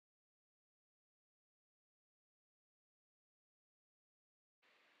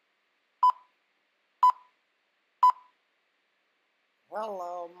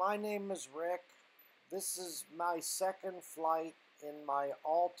Hello, my name is Rick. This is my second flight in my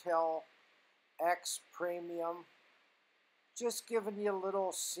Autel X Premium. Just giving you a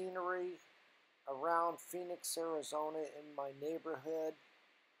little scenery around Phoenix, Arizona in my neighborhood.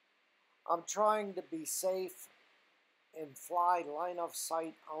 I'm trying to be safe and fly line of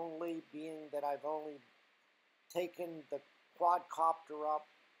sight only, being that I've only taken the quadcopter up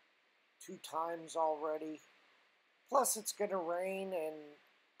 2 times already. Plus, it's going to rain, and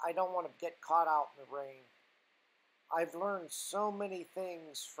I don't want to get caught out in the rain. I've learned so many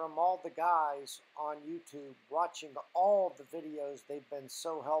things from all the guys on YouTube, watching all the videos. They've been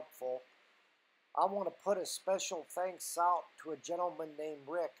so helpful. I want to put a special thanks out to a gentleman named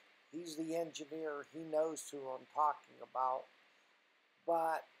Rick. He's the engineer. He knows who I'm talking about.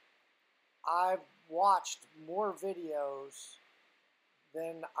 But I've watched more videos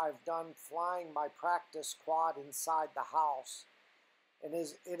than I've done flying my practice quad inside the house. And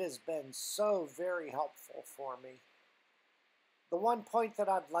it has been so very helpful for me. The one point that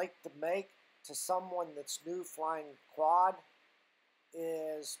I'd like to make to someone that's new flying quad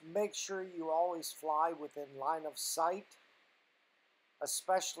is make sure you always fly within line of sight,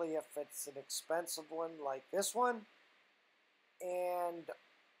 especially if it's an expensive one like this one. And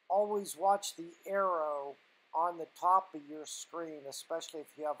always watch the arrow on the top of your screen, especially if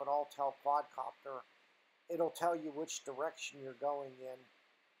you have an Autel quadcopter. It'll tell you which direction you're going in,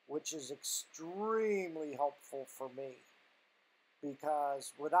 which is extremely helpful for me,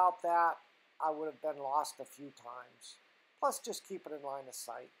 because without that, I would have been lost a few times. Plus, just keep it in line of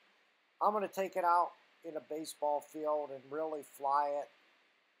sight. I'm going to take it out in a baseball field and really fly it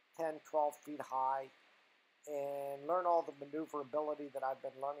 10, 12 feet high and learn all the maneuverability that I've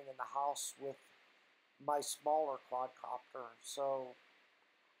been learning in the house with my smaller quadcopter. So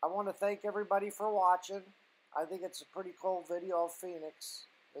I want to thank everybody for watching. I think it's a pretty cool video of Phoenix,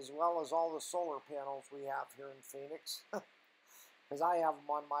 as well as all the solar panels we have here in Phoenix, because I have them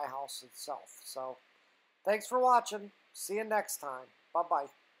on my house itself. So thanks for watching. See you next time.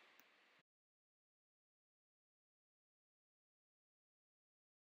 Bye-bye.